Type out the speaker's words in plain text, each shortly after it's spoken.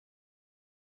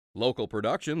Local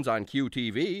productions on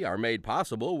QTV are made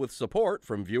possible with support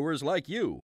from viewers like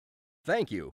you.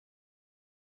 Thank you.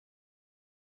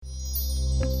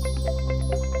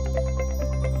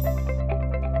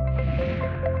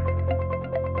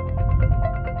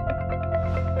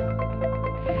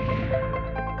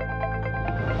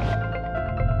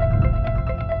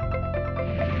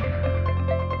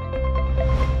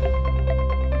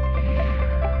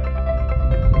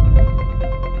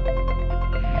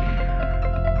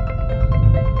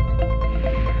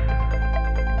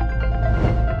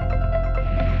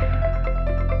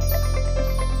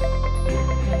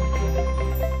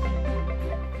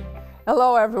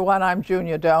 Hello everyone, I'm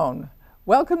Junia Doan.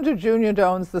 Welcome to Junia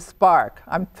Doan's The Spark.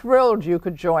 I'm thrilled you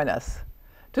could join us.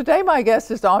 Today my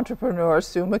guest is entrepreneur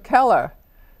Sue MacKellar.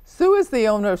 Sue is the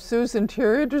owner of Sue's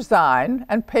Interior Design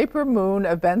and Paper Moon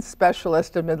event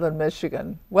specialist in Midland,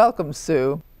 Michigan. Welcome,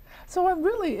 Sue. So I'm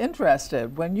really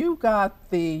interested, when you got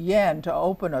the yen to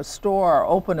open a store,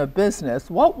 open a business,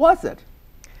 what was it?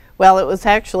 Well, it was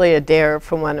actually a dare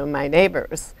from one of my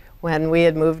neighbors when we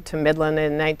had moved to Midland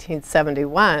in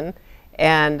 1971.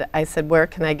 And I said, where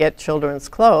can I get children's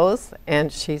clothes?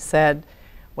 And she said,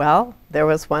 well, there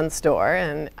was one store,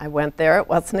 and I went there. It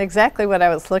wasn't exactly what I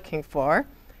was looking for.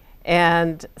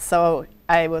 And so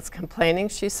I was complaining.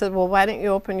 She said, well, why don't you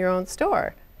open your own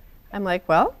store? I'm like,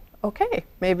 well, okay,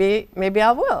 maybe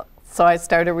I will. So I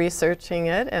started researching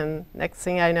it, and next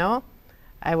thing I know,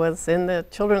 I was in the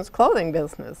children's clothing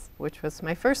business, which was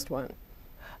my first one.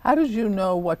 How did you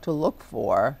know what to look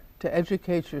for to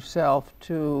educate yourself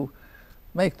to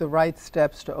make the right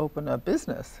steps to open a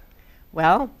business?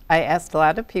 Well, I asked a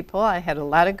lot of people. I had a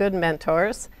lot of good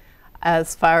mentors.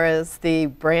 As far as the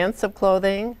brands of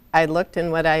clothing, I looked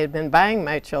in what I had been buying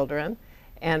my children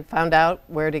and found out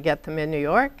where to get them in New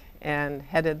York and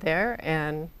headed there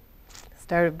and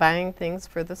started buying things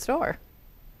for the store.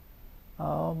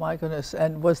 Oh my goodness.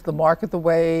 And was the market the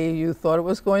way you thought it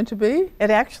was going to be? It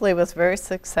actually was very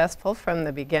successful from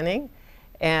the beginning.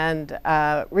 And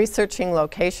researching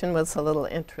location was a little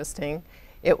interesting.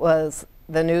 It was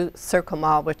the new Circle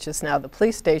Mall, which is now the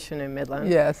police station in Midland.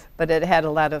 Yes. But it had a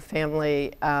lot of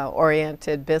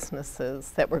family-oriented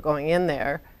businesses that were going in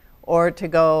there, or to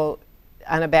go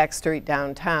on a back street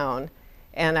downtown.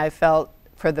 And I felt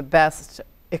for the best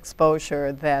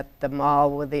exposure that the mall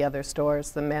with the other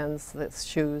stores, the men's, the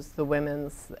shoes, the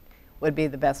women's, would be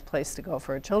the best place to go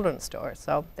for a children's store.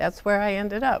 So that's where I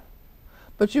ended up.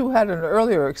 But you had an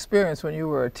earlier experience when you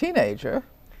were a teenager.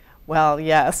 Well,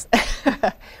 yes.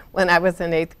 When I was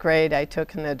in 8th grade, I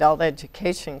took an adult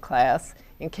education class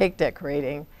in cake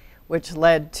decorating, which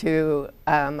led to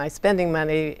my spending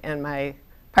money and my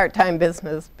part-time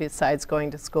business besides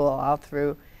going to school all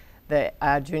through the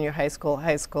junior high school,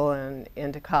 and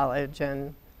into college.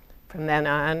 And from then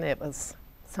on, it was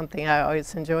something I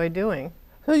always enjoyed doing.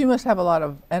 So you must have a lot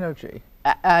of energy.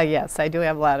 Yes, I do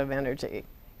have a lot of energy.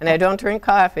 And I don't drink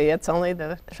coffee, it's only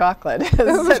the chocolate.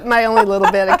 It's my only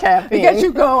little bit of caffeine. To get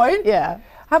you going? Yeah.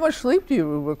 How much sleep do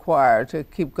you require to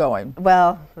keep going?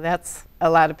 Well, that's, a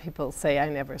lot of people say I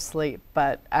never sleep,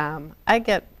 but I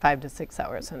get 5 to 6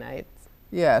 hours a night.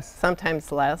 Yes.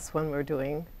 Sometimes less when we're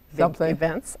doing big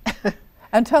events.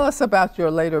 And tell us about your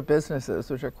later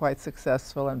businesses, which are quite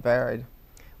successful and varied.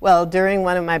 Well, during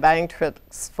one of my buying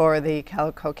trips for the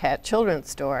Calico Cat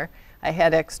Children's Store, I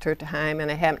had extra time and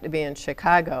I happened to be in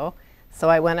Chicago, so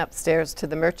I went upstairs to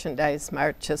the merchandise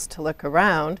mart just to look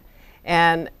around,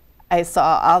 and I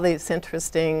saw all these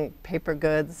interesting paper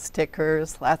goods,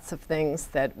 stickers, lots of things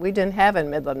that we didn't have in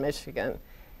Midland, Michigan.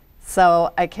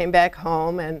 So I came back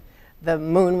home and the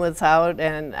moon was out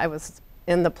and I was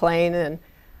in the plane, and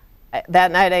that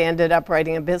night I ended up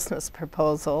writing a business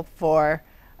proposal for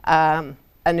a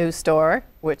new store,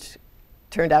 which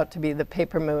turned out to be the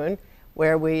Paper Moon,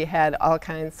 where we had all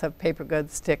kinds of paper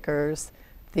goods, stickers,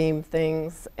 theme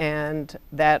things, and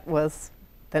that was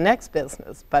the next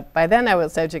business. But by then I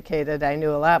was educated. I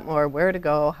knew a lot more where to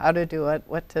go, how to do it,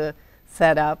 what to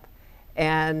set up,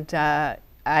 and I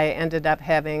ended up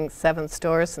having 7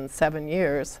 stores in 7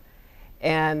 years.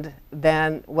 And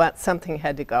then something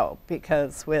had to go,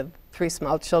 because with 3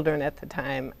 small children at the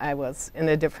time, I was in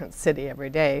a different city every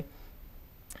day.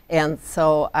 And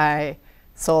so I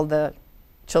sold the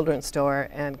children's store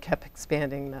and kept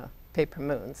expanding the Paper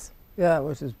Moons. Yeah,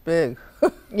 which is big.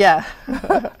 Yeah.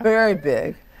 Very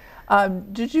big.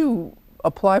 Did you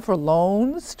apply for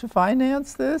loans to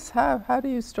finance this? How do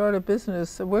you start a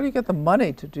business? Where do you get the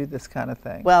money to do this kind of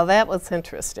thing? Well, that was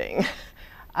interesting.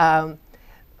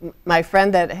 My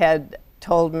friend that had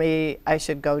told me I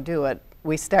should go do it,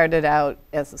 we started out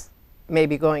as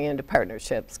maybe going into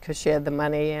partnerships because she had the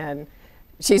money and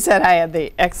she said I had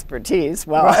the expertise,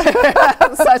 well,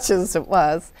 such as it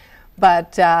was.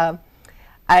 But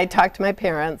I talked to my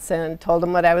parents and told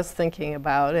them what I was thinking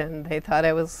about, and they thought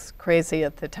I was crazy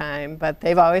at the time, but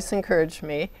they've always encouraged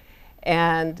me.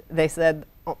 And they said,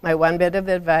 oh, my one bit of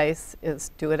advice is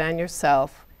do it on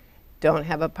yourself. Don't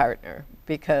have a partner,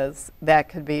 because that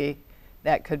could be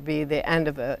the end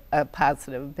of a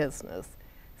positive business.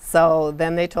 So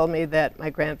then they told me that my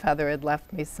grandfather had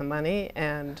left me some money,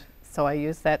 and so I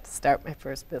used that to start my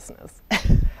first business.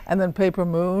 And then Paper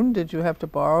Moon, did you have to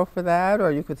borrow for that,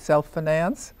 or you could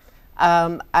self-finance?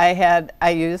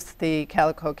 I used the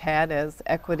Calico Cat as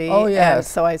equity, oh, yes. And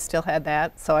so I still had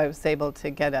that, so I was able to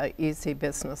get an easy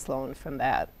business loan from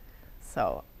that.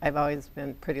 So I've always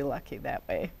been pretty lucky that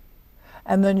way.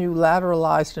 And then you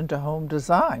lateralized into home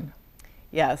design.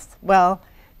 Yes, well,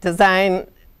 design,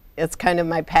 it's kind of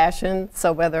my passion,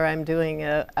 so whether I'm doing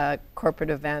a corporate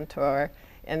event or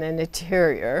an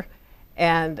interior,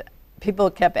 and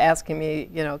people kept asking me,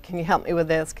 you know, can you help me with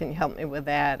this, can you help me with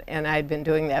that, and I'd been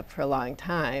doing that for a long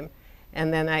time,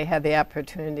 and then I had the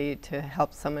opportunity to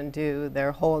help someone do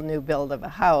their whole new build of a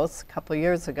house a couple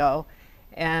years ago,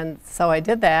 and so I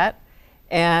did that,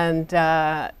 and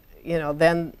you know,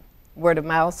 then word of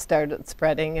mouth started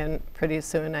spreading, and pretty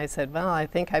soon I said, well, I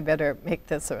think I better make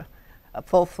this a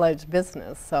full-fledged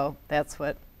business, so that's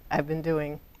what I've been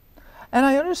doing. And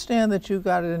I understand that you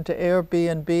got it into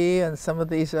Airbnb and some of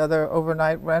these other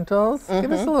overnight rentals. Mm-hmm.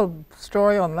 Give us a little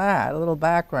story on that, a little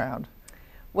background.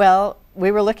 Well,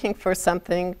 we were looking for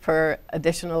something for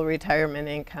additional retirement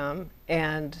income,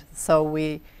 and so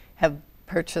we have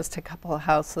purchased a couple of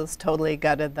houses, totally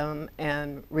gutted them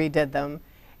and redid them,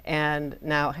 and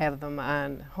now have them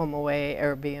on HomeAway,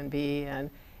 Airbnb,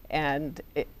 and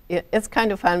it's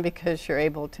kind of fun because you're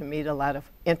able to meet a lot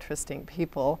of interesting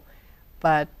people.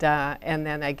 But, and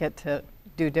then I get to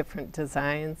do different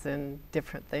designs and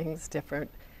different things,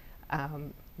 different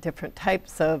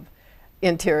types of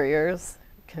interiors,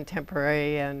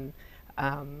 contemporary and,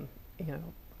 you know,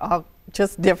 all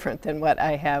just different than what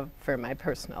I have for my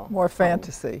personal More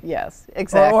fantasy. home. Yes,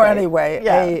 exactly. Or anyway,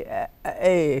 yeah.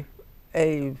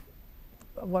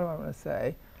 What do I want to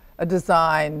say? A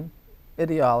design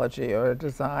ideology or a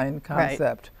design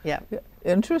concept. Right. Yeah.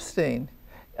 Interesting.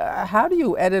 How do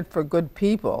you edit for good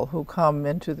people who come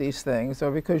into these things, or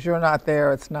because you're not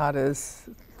there, it's not as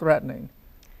threatening?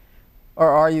 Or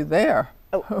are you there?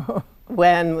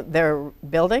 When they're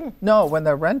building? No, when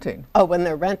they're renting. Oh, when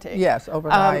they're renting. Yes,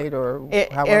 overnight or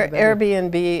however.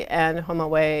 Airbnb and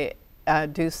HomeAway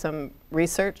do some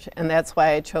research, and that's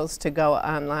why I chose to go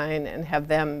online and have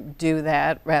them do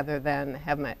that rather than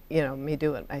have me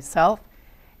do it myself.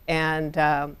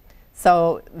 And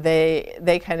so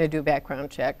they kind of do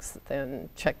background checks, then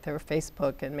check their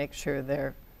Facebook and make sure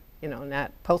they're, you know,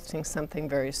 not posting something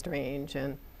very strange,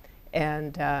 and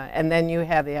then you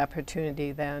have the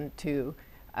opportunity then to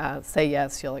say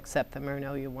yes, you'll accept them, or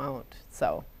no, you won't.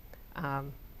 So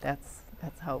that's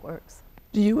how it works.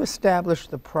 Do you establish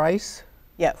the price?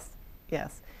 Yes,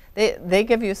 yes. They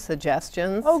give you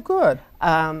suggestions. Oh, good.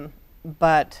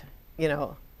 But you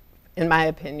know, in my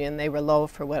opinion, they were low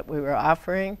for what we were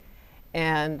offering.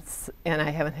 And I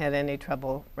haven't had any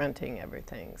trouble renting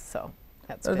everything, so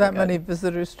that's been Are that good. many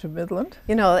visitors to Midland?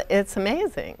 You know, it's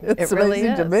amazing. It's it really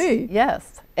amazing is. to me.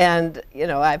 Yes, and you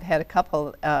know, I've had a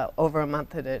couple over a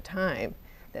month at a time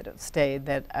that have stayed.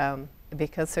 That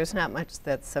because there's not much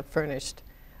that's a furnished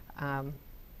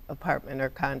apartment or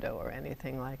condo or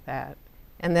anything like that.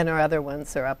 And then our other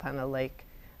ones are up on a lake,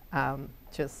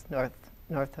 just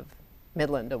north of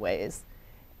Midland a ways.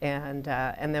 And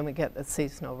then we get the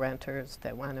seasonal renters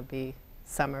that want to be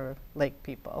summer lake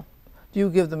people. Do you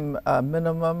give them a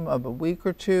minimum of a week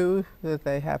or two that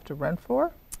they have to rent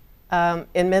for?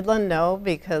 In Midland, no,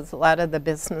 because a lot of the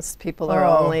business people are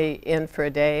only in for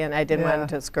a day, and I didn't want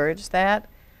to discourage that.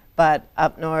 But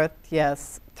up north,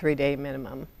 yes, 3-day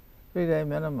minimum. 3-day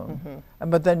minimum. Mm-hmm.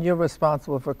 But then you're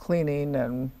responsible for cleaning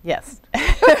and... Yes.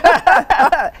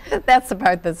 That's the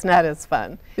part that's not as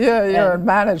fun. Yeah, you're in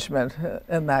management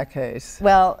in that case.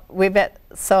 Well,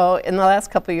 so in the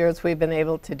last couple of years we've been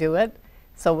able to do it,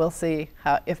 so we'll see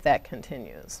if that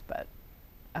continues. But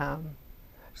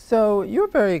so you're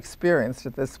very experienced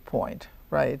at this point,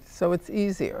 right? So it's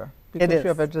easier because you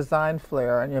have a design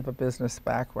flair and you have a business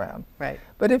background. Right.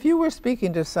 But if you were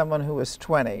speaking to someone who was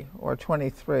 20 or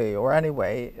 23 or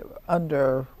anyway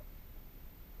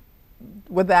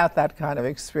without that kind of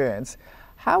experience,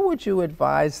 how would you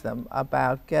advise them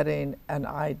about getting an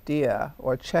idea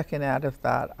or checking out if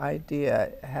that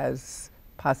idea has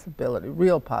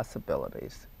real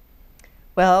possibilities?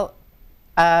 Well,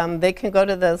 They can go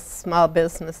to the small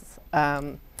business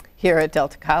here at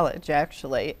Delta College,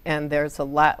 actually, and there's a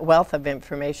wealth of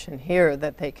information here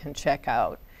that they can check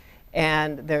out.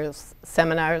 And there's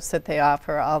seminars that they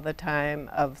offer all the time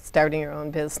of starting your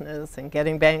own business and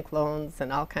getting bank loans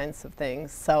and all kinds of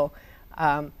things. So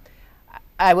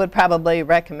I would probably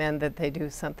recommend that they do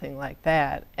something like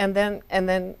that. And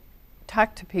then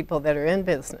talk to people that are in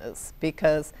business,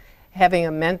 because having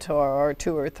a mentor or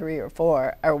 2 or 3 or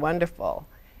 4 are wonderful.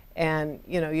 And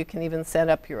you can even set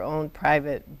up your own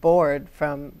private board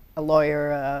from a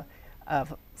lawyer, a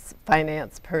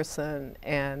finance person,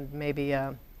 and maybe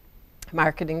a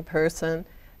marketing person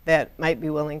that might be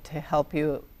willing to help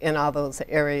you in all those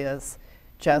areas,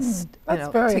 just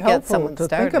to get someone to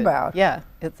started. Think about. Yeah,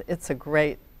 it's a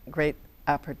great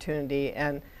opportunity,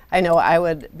 and I know I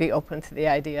would be open to the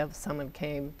idea if someone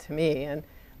came to me, and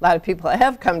a lot of people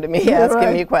have come to me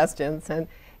asking me questions,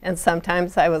 and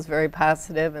sometimes I was very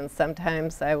positive, and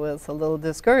sometimes I was a little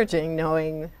discouraging,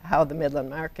 knowing how the Midland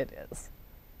market is.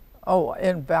 Oh,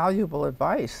 invaluable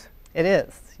advice. It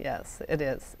is, yes, it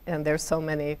is. And there's so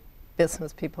many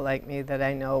business people like me that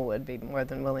I know would be more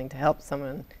than willing to help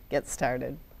someone get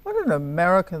started. What an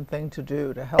American thing to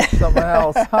do, to help someone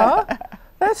else, huh?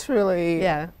 That's really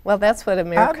well, that's what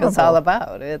America's admirable. all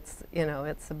about. It's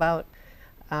it's about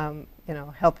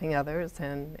helping others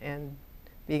and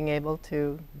being able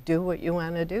to do what you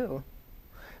want to do.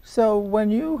 So when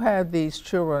you had these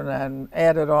children and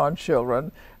added on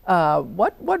children,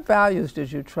 what values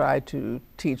did you try to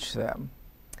teach them?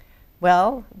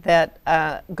 Well, that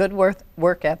good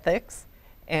work ethics,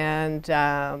 and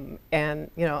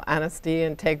honesty,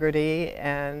 integrity,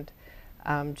 and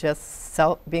just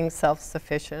being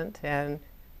self-sufficient and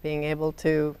being able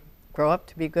to grow up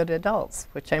to be good adults,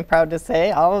 which I'm proud to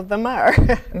say all of them are.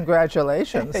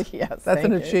 Congratulations. Yes, that's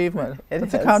an thank you. achievement. It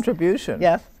It's is. a contribution.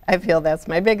 Yes, I feel that's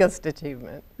my biggest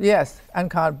achievement. Yes,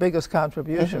 and biggest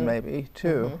contribution maybe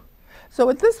too. So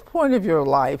at this point of your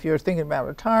life, you're thinking about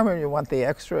retirement, you want the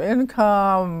extra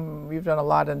income, you've done a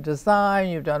lot in design,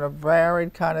 you've done a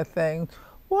varied kind of thing.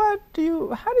 How do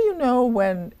you know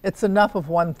when it's enough of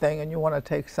one thing and you want to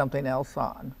take something else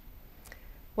on?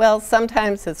 Well,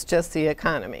 sometimes it's just the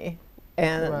economy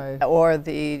and or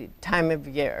the time of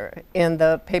year. In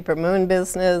the paper moon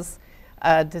business,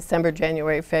 December,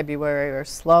 January, February are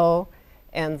slow,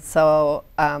 and so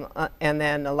and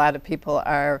then a lot of people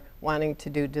are wanting to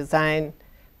do design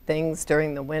things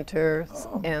during the winter,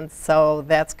 and so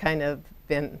that's kind of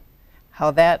been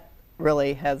how that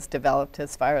really has developed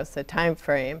as far as the time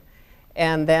frame.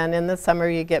 And then in the summer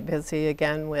you get busy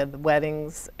again with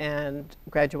weddings and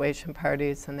graduation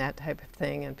parties and that type of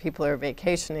thing, and people are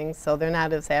vacationing, so they're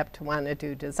not as apt to want to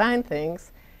do design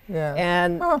things. Yeah.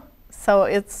 And so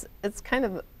it's kind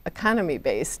of economy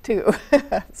based too,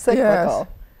 cyclical.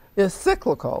 Yes. It's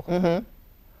cyclical. Mm-hmm.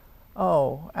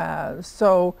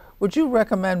 So would you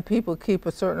recommend people keep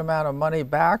a certain amount of money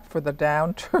back for the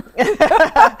downturn?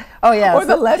 Oh yeah. Or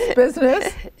the less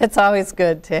business? It's always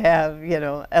good to have,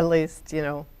 at least,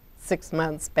 6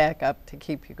 months back up to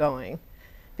keep you going.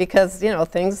 Because,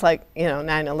 things like,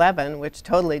 9/11, which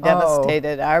totally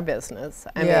devastated our business.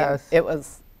 I mean,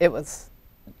 it was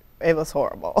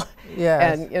horrible.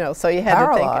 Yes. And, so you had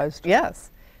Paralyzed. to think,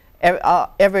 yes.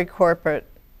 Every corporate,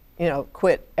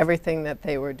 quit everything that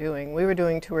they were doing. We were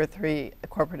doing 2 or 3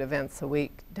 corporate events a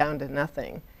week down to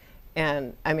nothing.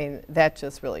 And I mean, that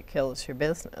just really kills your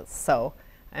business. So,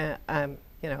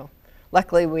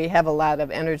 luckily we have a lot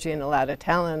of energy and a lot of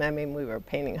talent. I mean, we were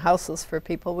painting houses for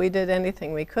people. We did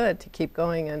anything we could to keep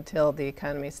going until the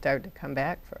economy started to come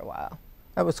back for a while.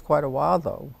 That was quite a while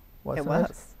though, wasn't it? It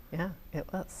was, yeah, it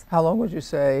was. How long would you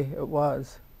say it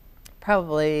was?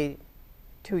 Probably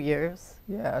 2 years.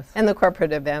 Yes. And the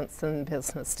corporate events and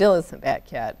business still isn't back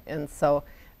yet. And so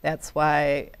that's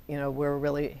why, we're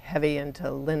really heavy into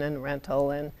linen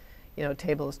rental and,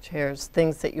 tables, chairs,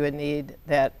 things that you would need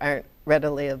that aren't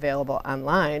readily available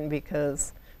online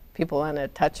because people want to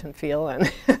touch and feel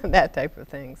and that type of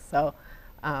thing. So,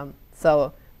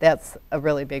 so that's a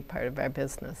really big part of our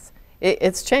business.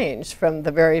 It's changed from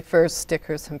the very first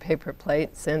stickers and paper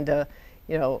plates into,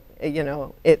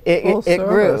 it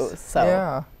grew.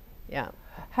 So, yeah.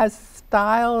 Has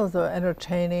styles of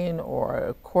entertaining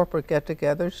or corporate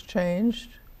get-togethers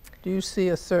changed? Do you see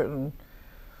a certain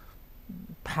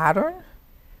pattern?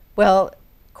 Well,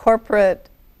 corporate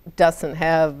doesn't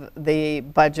have the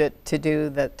budget to do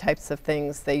the types of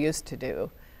things they used to do.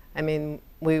 I mean,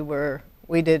 we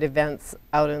did events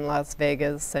out in Las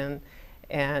Vegas and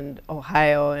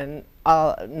Ohio and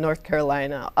North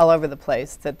Carolina, all over the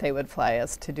place that they would fly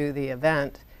us to do the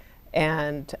event.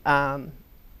 And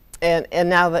And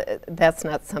now that's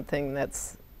not something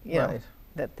that's, you know, Right.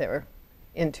 that they're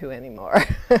into anymore.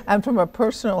 And from a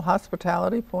personal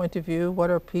hospitality point of view, what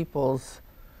are people's,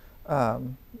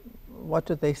 what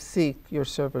do they seek your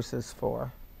services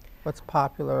for? What's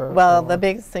popular? Well, or the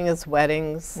biggest thing is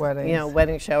weddings. You know, Weddings.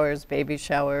 wedding showers, baby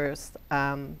showers,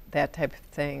 that type of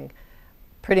thing.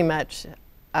 Pretty much,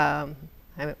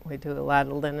 we do a lot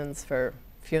of linens for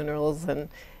funerals,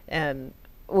 and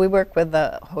we work with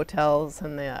the hotels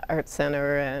and the art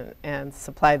center and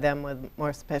supply them with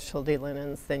more specialty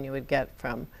linens than you would get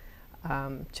from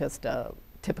just a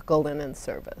typical linen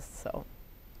service. So.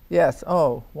 Yes,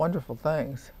 oh, wonderful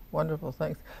things, wonderful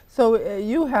things. So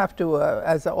you have to,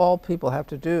 as all people have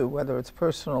to do, whether it's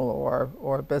personal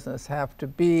or business, have to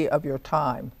be of your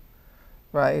time,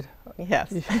 right?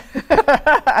 Yes.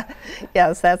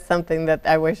 Yes, that's something that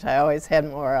I wish I always had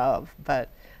more of, but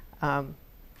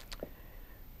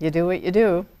you do what you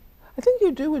do. I think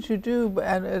you do what you do,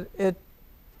 and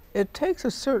it takes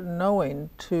a certain knowing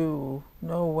to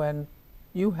know when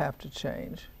you have to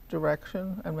change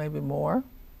direction and maybe more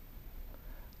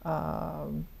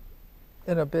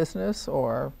in a business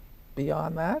or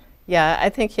beyond that. Yeah, I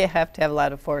think you have to have a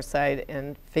lot of foresight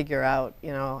and figure out,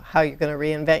 you know, how you're going to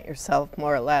reinvent yourself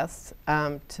more or less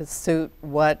to suit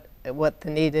what the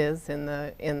need is in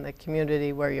the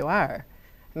community where you are.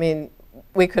 I mean,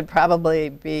 we could probably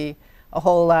be a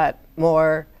whole lot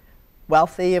more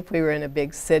wealthy if we were in a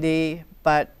big city,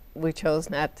 but we chose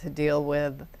not to deal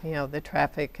with, you know, the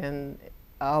traffic and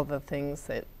all the things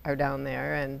that are down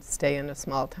there and stay in a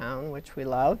small town, which we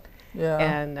love, Yeah.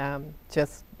 and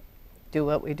just do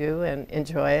what we do and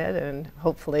enjoy it, and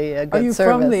hopefully a good Are you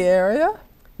service. from the area?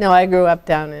 No, I grew up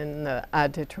down in the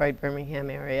Detroit, Birmingham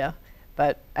area,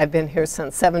 but I've been here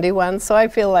since '71, so I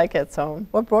feel like it's home.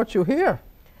 What brought you here?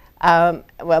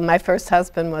 Well, my first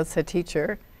husband was a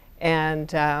teacher,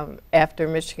 and after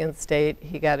Michigan State,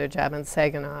 he got a job in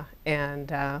Saginaw,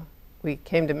 and we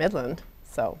came to Midland,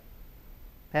 so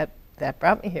that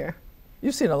brought me here.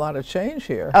 You've seen a lot of change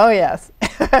here. Oh, yes.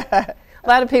 A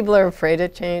lot of people are afraid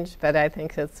of change, but I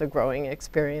think it's a growing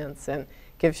experience and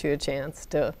gives you a chance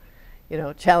to, you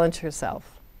know, challenge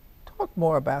yourself. Talk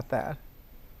more about that.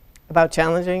 About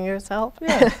challenging yourself?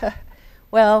 Yeah.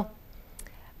 Well,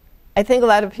 I think a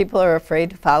lot of people are afraid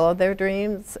to follow their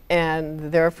dreams,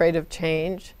 and they're afraid of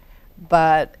change,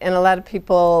 and a lot of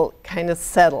people kind of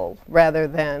settle rather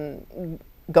than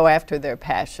go after their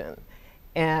passion.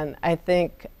 And I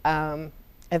think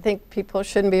people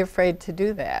shouldn't be afraid to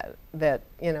do that. That,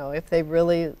 you know, if they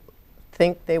really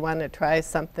think they want to try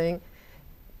something,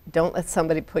 don't let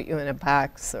somebody put you in a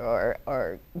box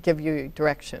or give you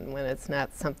direction when it's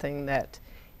not something that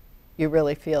you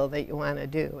really feel that you want to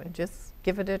do, and just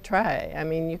give it a try. I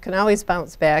mean, you can always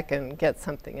bounce back and get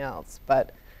something else,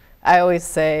 but I always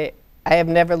say, I have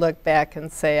never looked back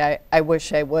and say, I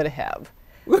wish I would have.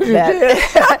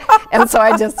 And so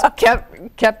I just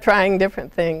kept trying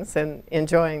different things and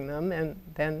enjoying them, and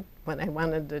then when I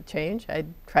wanted to change, I'd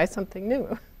try something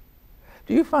new.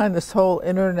 Do you find this whole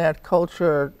internet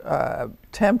culture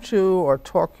tempt you or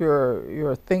talk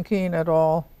your thinking at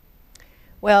all?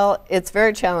 Well, it's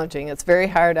very challenging. It's very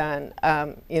hard on,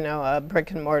 you know, a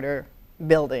brick and mortar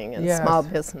building and Yes. small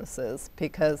businesses,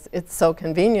 because it's so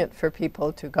convenient for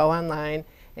people to go online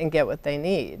and get what they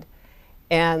need.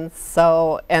 And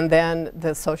so, and then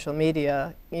the social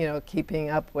media, you know, keeping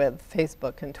up with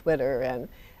Facebook and Twitter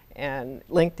and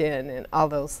LinkedIn and all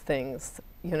those things,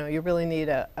 you know, you really need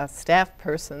a staff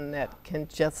person that can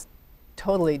just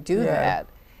totally do Yeah.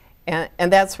 that.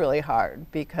 And that's really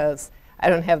hard, because I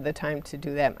don't have the time to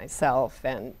do that myself,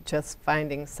 and just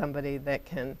finding somebody that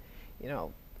can, you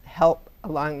know, help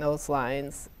along those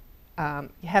lines,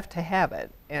 you have to have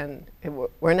it. And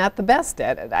we're not the best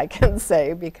at it, I can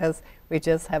say, because we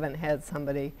just haven't had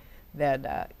somebody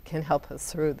that can help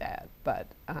us through that. But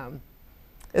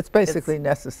It's basically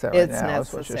necessary it's now,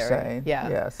 necessary. is what you're saying. Yeah.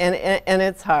 Yes. And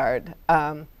it's hard.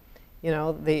 You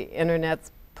know, the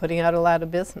internet's putting out a lot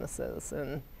of businesses,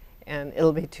 and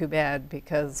it'll be too bad,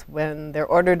 because when their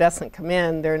order doesn't come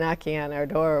in, they're knocking on our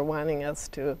door wanting us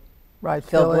to Right,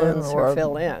 fill in booths or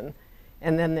fill in,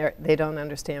 and then they don't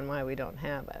understand why we don't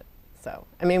have it. So,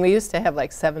 I mean, we used to have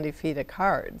like 70 feet of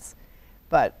cards,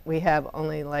 but we have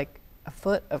only like a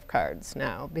foot of cards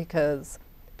now, because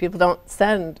people don't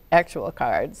send actual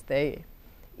cards. They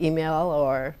email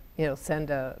or, you know, send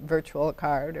a virtual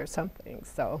card or something.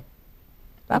 So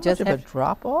That much of a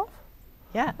drop-off?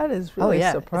 yeah. That is really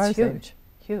surprising. It's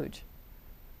huge.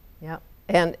 Yeah.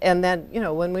 And then, you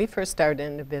know, when we first started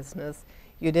into business,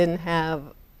 you didn't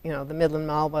have, you know, the Midland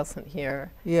Mall wasn't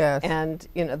here. Yes. And,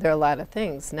 you know, there are a lot of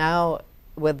things. Now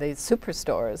with the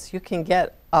superstores, you can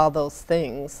get all those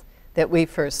things that we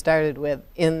first started with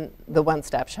in the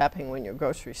one-stop shopping when you're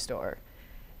grocery store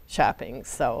shopping.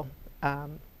 So,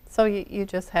 so you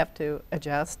just have to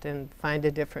adjust and find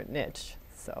a different niche.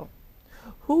 So,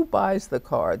 Who buys the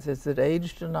cards? Is it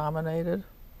age denominated?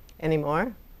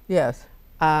 anymore? Yes.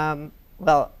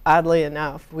 Well, oddly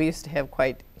enough, we used to have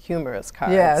quite humorous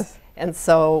cards. Yes. And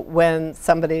so when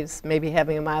somebody's maybe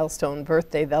having a milestone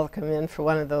birthday, they'll come in for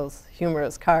one of those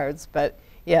humorous cards. But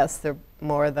yes, they're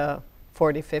more the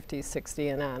 40, 50, 60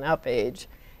 and on up age.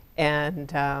 And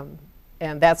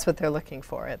that's what they're looking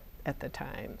for at the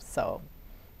time. So,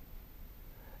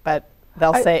 but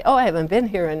they'll say, "Oh, I haven't been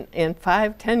here in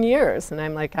 5, 10 years," and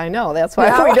I'm like, "I know. That's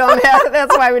why we don't have.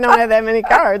 That's why we don't have that many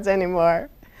cards anymore."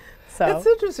 So It's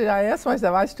interesting. I ask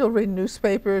myself, I still read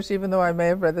newspapers, even though I may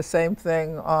have read the same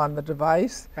thing on the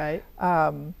device. right,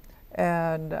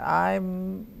 And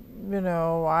I'm, you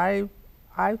know, I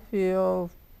feel,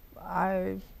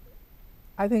 I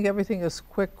think everything is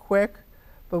quick,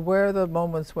 but where are the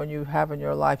moments when you have in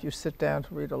your life you sit down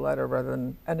to read a letter rather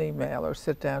than an email, or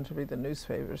sit down to read the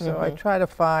newspaper? So I try to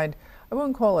find, I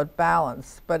wouldn't call it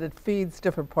balance, but it feeds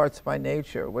different parts of my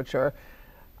nature, which are,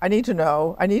 I need to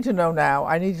know now,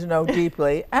 I need to know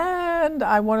deeply, and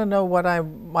I want to know what I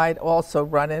might also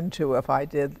run into if I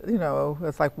did, you know,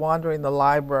 it's like wandering the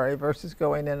library versus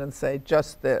going in and say,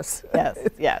 just this. yes,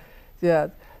 yeah. Yeah.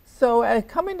 So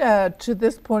coming to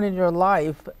this point in your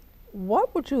life,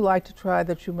 what would you like to try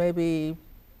that you maybe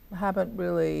haven't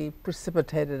really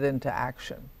precipitated into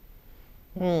action?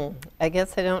 I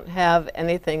guess I don't have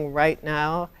anything right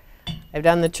now. I've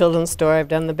done the children's store, I've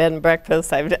done the bed and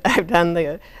breakfast, I've done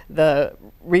the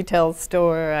retail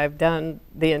store, I've done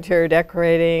the interior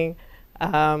decorating.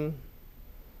 I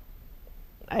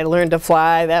learned to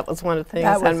fly. That was one of the things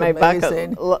on my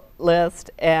bucket list,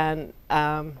 and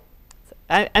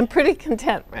I'm pretty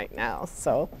content right now.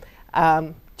 So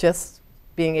just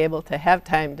being able to have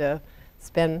time to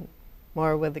spend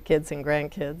more with the kids and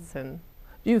grandkids. And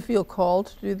do you feel called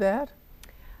to do that?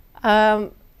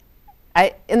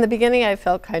 In the beginning, I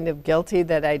felt kind of guilty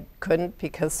that I couldn't,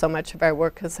 because so much of our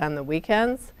work is on the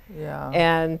weekends. Yeah.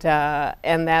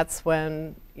 And that's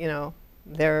when, you know,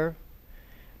 they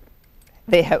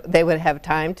would have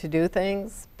time to do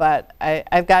things. But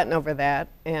I've gotten over that,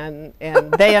 and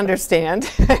they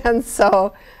understand. And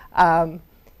so,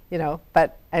 you know,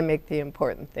 but I make the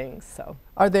important things. So.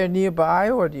 Are they nearby,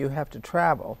 or do you have to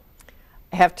travel?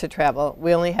 Have to travel.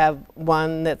 We only have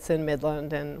one that's in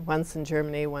Midland, and one's in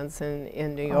Germany, one's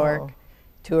in New York,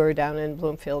 2 are down in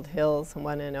Bloomfield Hills, and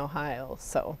 1 in Ohio.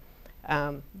 So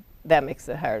that makes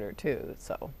it harder too.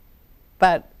 So,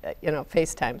 but you know,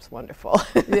 FaceTime's wonderful.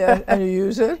 Yeah, and you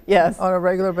use it? Yes. On a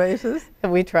regular basis?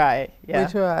 We try. Yeah.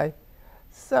 We try.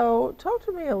 So talk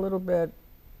to me a little bit.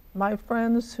 My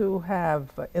friends who have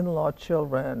in-law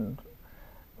children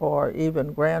or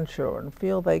even grandchildren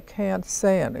feel they can't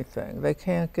say anything, they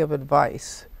can't give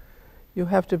advice. You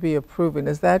have to be approving.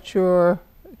 Is that your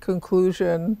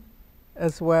conclusion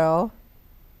as well?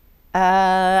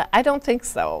 I don't think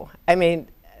so. I mean,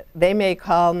 they may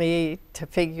call me to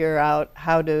figure out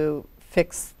how to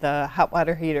fix the hot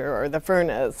water heater or the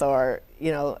furnace, or,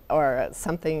 you know, or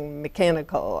something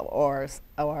mechanical, or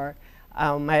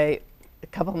a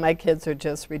couple of my kids are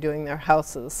just redoing their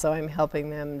houses, so I'm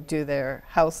helping them do their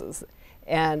houses,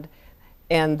 and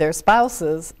their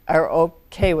spouses are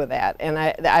okay with that. And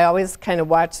I always kind of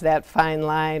watch that fine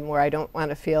line where I don't want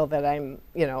to feel that I'm,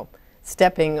 you know,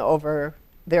 stepping over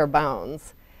their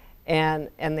bounds.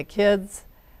 And the kids,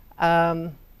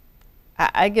 I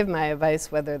give my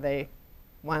advice whether they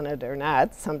want it or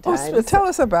not sometimes. Oh, tell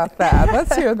us about that.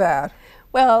 Let's hear that.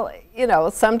 Well, you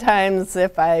know, sometimes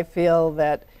if I feel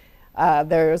that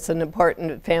there's an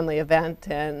important family event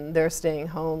and they're staying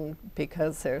home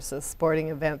because there's a sporting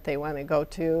event they want to go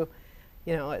to,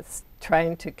 you know, it's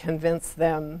trying to convince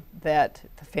them that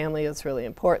the family is really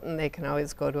important. They can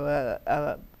always go to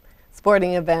a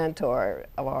sporting event or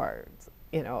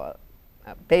you know,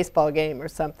 a baseball game or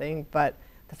something, but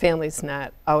the family's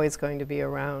not always going to be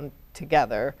around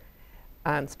together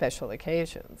on special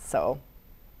occasions. So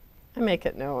I make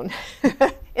it known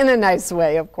in a nice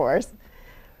way, of course.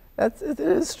 It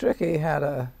is tricky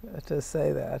how to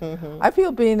say that. I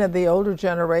feel, being of the older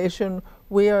generation,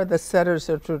 we are the setters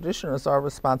of tradition. It's our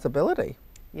responsibility.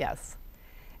 Yes.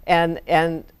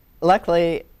 And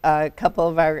luckily, a couple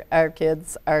of our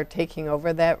kids are taking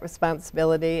over that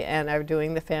responsibility and are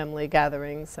doing the family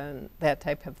gatherings and that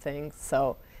type of thing.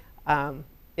 So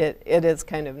it is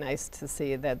kind of nice to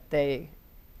see that they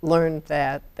learned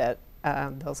that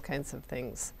those kinds of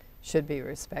things should be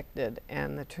respected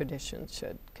and the traditions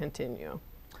should continue.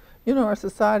 You know, our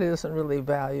society doesn't really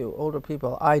value older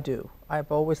people. I do.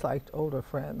 I've always liked older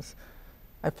friends.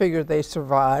 I figured they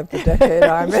survived the decade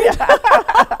I'm in.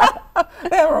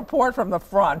 They have a report from the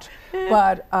front.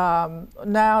 But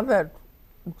now that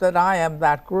I am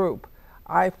that group,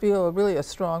 I feel really a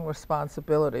strong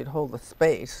responsibility to hold the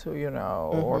space, you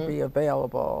know, or be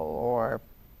available, or,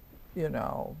 you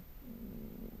know,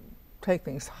 take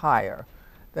things higher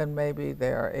than maybe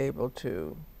they're able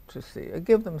to see.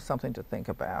 Give them something to think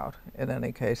about. In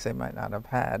any case, they might not have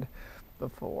had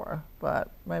before,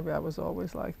 but maybe I was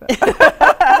always like that.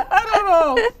 I don't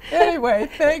know. Anyway,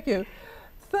 thank you.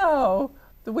 So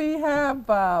we have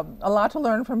a lot to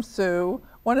learn from Sue.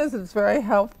 One is it's very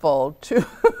helpful to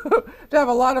to have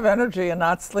a lot of energy and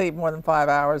not sleep more than 5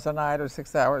 hours a night or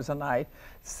 6 hours a night.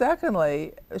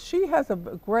 Secondly, she has a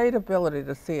great ability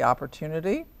to see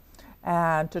opportunity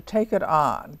and to take it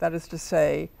on. That is to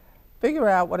say, figure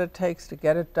out what it takes to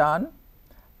get it done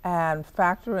and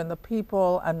factor in the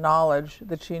people and knowledge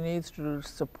that she needs to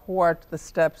support the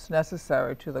steps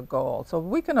necessary to the goal. So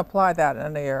we can apply that in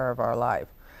any area of our life.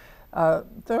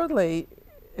 Thirdly,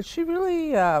 she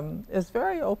really is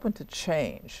very open to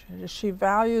change. She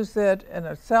values it in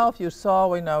herself. You saw,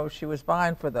 we know she was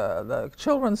buying for the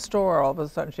children's store. All of a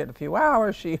sudden she had a few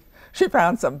hours. She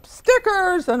found some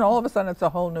stickers, and all of a sudden it's a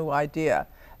whole new idea.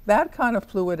 That kind of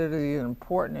fluidity is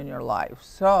important in your life.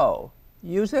 So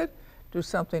use it. Do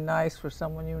something nice for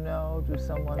someone you know. Do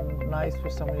someone nice for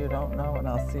someone you don't know. And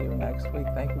I'll see you next week.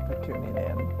 Thank you for tuning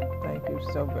in. Thank you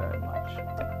so very much.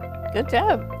 Good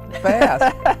job.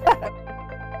 Fast.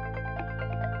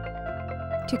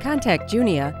 To contact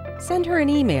Junia, send her an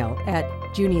email at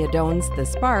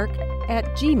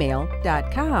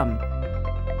juniadownsthespark@gmail.com.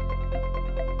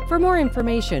 For more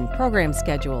information, program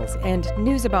schedules, and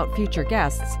news about future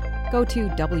guests, go to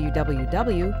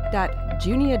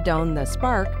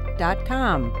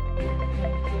www.juniadownthespark.com.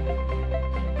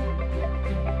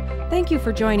 Thank you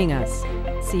for joining us.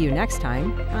 See you next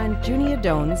time on Junia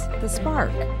Doan's The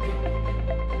Spark.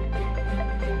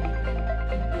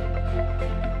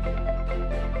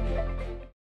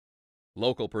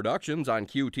 Local productions on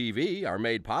QTV are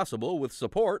made possible with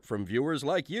support from viewers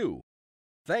like you.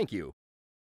 Thank you.